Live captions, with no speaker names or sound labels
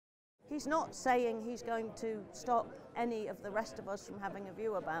He's not saying he's going to stop any of the rest of us from having a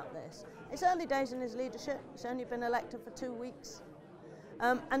view about this. It's early days in his leadership. He's only been elected for 2 weeks.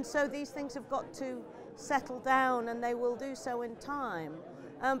 And so these things have got to settle down, and they will do so in time.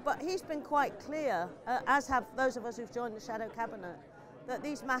 But he's been quite clear, as have those of us who've joined the shadow cabinet, that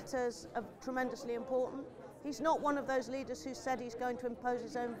these matters are tremendously important. He's not one of those leaders who said he's going to impose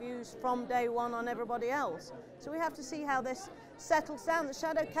his own views from day one on everybody else. So we have to see how this settles down. The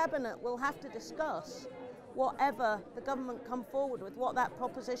shadow cabinet will have to discuss whatever the government come forward with, what that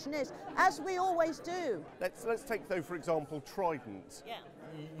proposition is, as we always do. Let's take, though, for example, Trident. Yeah.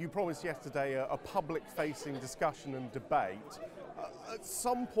 You promised yesterday a public-facing discussion and debate. At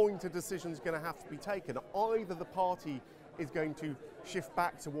some point, a decision is going to have to be taken. Either the party is going to shift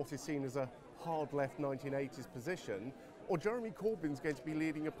back to what is seen as a hard left 1980s position, or Jeremy Corbyn's going to be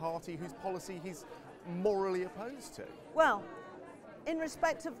leading a party whose policy he's morally opposed to. Well, in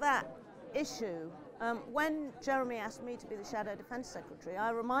respect of that issue, when Jeremy asked me to be the Shadow Defence Secretary, I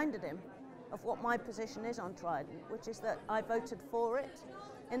reminded him of what my position is on Trident, which is that I voted for it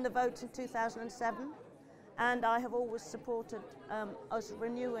in the vote in 2007, and I have always supported us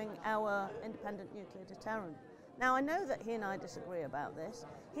renewing our independent nuclear deterrent. Now, I know that he and I disagree about this.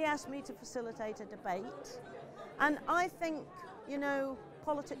 He asked me to facilitate a debate, and I think, you know,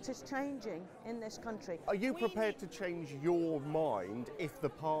 politics is changing in this country. Are you prepared to change your mind if the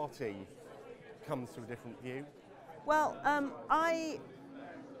party comes to a different view? Well, I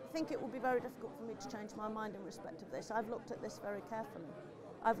think it will be very difficult for me to change my mind in respect of this. I've looked at this very carefully.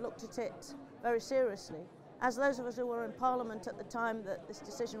 I've looked at it very seriously, as those of us who were in Parliament at the time that this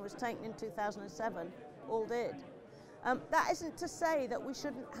decision was taken in 2007 all did. That isn't to say that we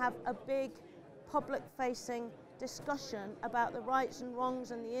shouldn't have a big public-facing discussion about the rights and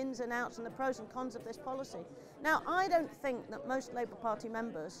wrongs and the ins and outs and the pros and cons of this policy. Now, I don't think that most Labour Party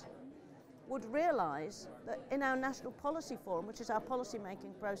members would realise that in our National Policy Forum, which is our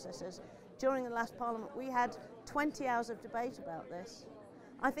policy-making processes, during the last Parliament we had 20 hours of debate about this.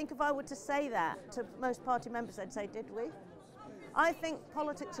 I think if I were to say that to most party members, they'd say, did we? I think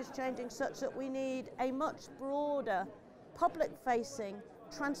politics is changing such that we need a much broader, public-facing,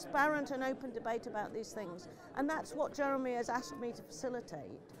 transparent and open debate about these things. And that's what Jeremy has asked me to facilitate.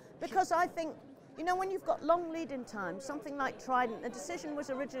 Because I think, you know, when you've got long lead-in time, something like Trident, the decision was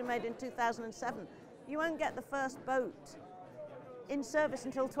originally made in 2007. You won't get the first boat in service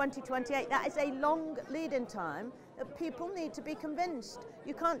until 2028. That is a long lead-in time that people need to be convinced.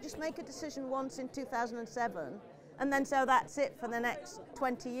 You can't just make a decision once in 2007 and then say, oh, that's it for the next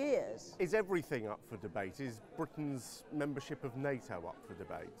 20 years. Is everything up for debate? Is Britain's membership of NATO up for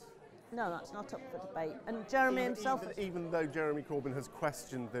debate? No, that's not up for debate. And Jeremy himself... Even though Jeremy Corbyn has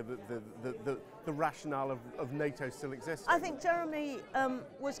questioned the rationale of NATO still existing? I think Jeremy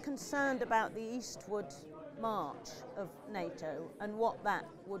was concerned about the eastward march of NATO and what that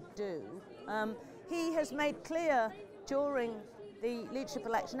would do. He has made clear during the leadership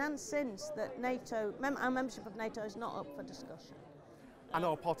election and since that NATO, our membership of NATO is not up for discussion. And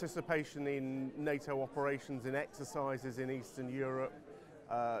our participation in NATO operations and exercises in Eastern Europe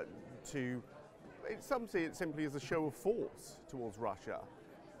some see it simply as a show of force towards Russia.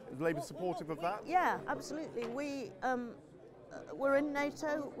 Is Labour supportive of that? Yeah, absolutely. We're in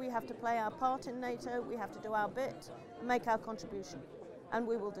NATO, we have to play our part in NATO, we have to do our bit, make our contribution, and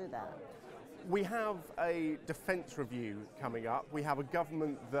we will do that. We have a defence review coming up. We have a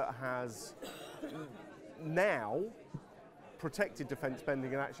government that has now protected defence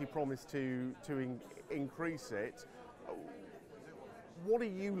spending and actually promised to increase it. What are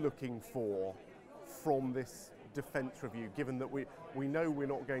you looking for from this defence review, given that we know we're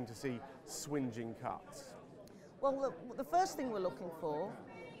not going to see swinging cuts? Well, the first thing we're looking for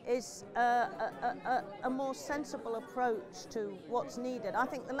is a more sensible approach to what's needed. I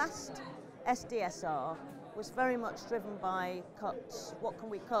think the last SDSR was very much driven by cuts. What can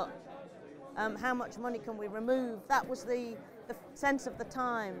we cut? How much money can we remove? That was the sense of the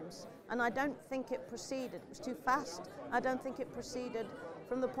times, and I don't think it proceeded. It was too fast. I don't think it proceeded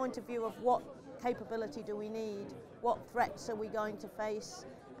from the point of view of what capability do we need, what threats are we going to face,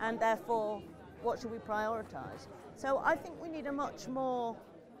 and therefore what should we prioritise. So I think we need a much more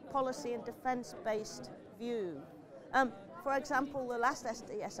policy and defence-based view. For example, the last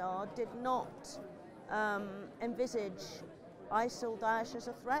SDSR did not envisage ISIL, Daesh as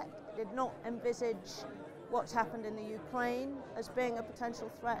a threat. It did not envisage what's happened in the Ukraine as being a potential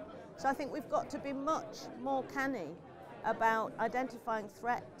threat. So I think we've got to be much more canny about identifying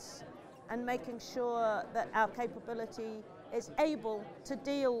threats and making sure that our capability is able to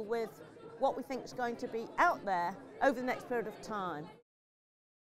deal with what we think is going to be out there over the next period of time.